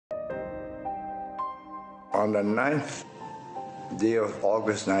On the 9th day of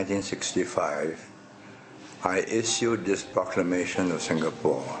August 1965, I issued this proclamation of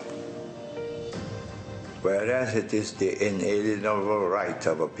Singapore. Whereas it is the inalienable right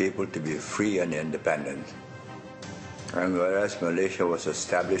of a people to be free and independent, and whereas Malaysia was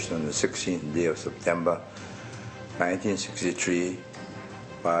established on the 16th day of September 1963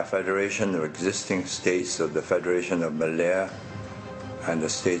 by a federation of existing states of the Federation of Malaya and the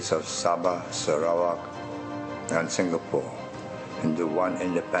states of Sabah, Sarawak, and Singapore into one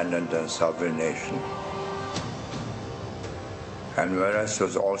independent and sovereign nation. And whereas it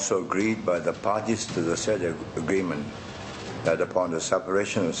was also agreed by the parties to the said agreement that upon the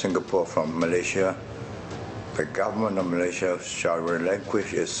separation of Singapore from Malaysia, the government of Malaysia shall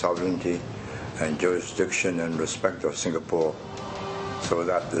relinquish its sovereignty and jurisdiction in respect of Singapore, so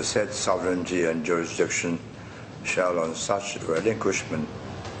that the said sovereignty and jurisdiction shall on such relinquishment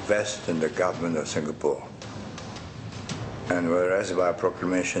vest in the government of Singapore. And whereas by a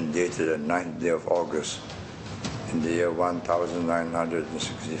proclamation dated the 9th day of August in the year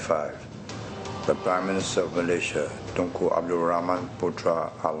 1965, the Prime Minister of Malaysia, Tunku Abdul Rahman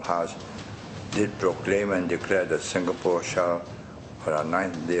Putra Al-Haj, did proclaim and declare that Singapore shall, on the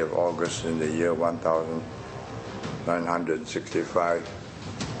 9th day of August in the year 1965,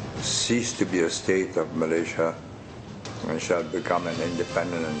 cease to be a state of Malaysia and shall become an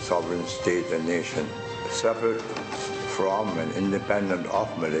independent and sovereign state and nation, separate from and independent of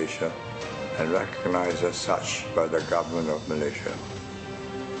Malaysia and recognized as such by the government of Malaysia.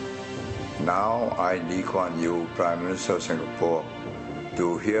 Now I, Lee Kuan Yew, Prime Minister of Singapore,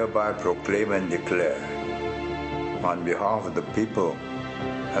 do hereby proclaim and declare on behalf of the people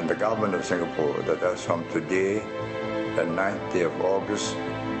and the government of Singapore that as from today, the 9th day of August,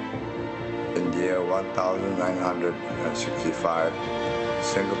 in the year 1965,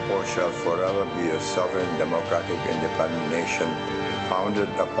 Singapore shall forever be a sovereign, democratic, independent nation founded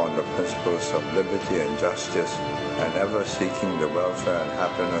upon the principles of liberty and justice and ever seeking the welfare and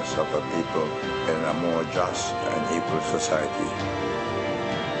happiness of the people in a more just and equal society.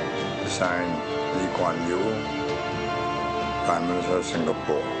 Signed, Lee Kuan Yew, Prime Minister of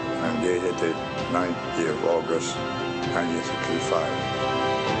Singapore, and dated the 9th day of August, 1965.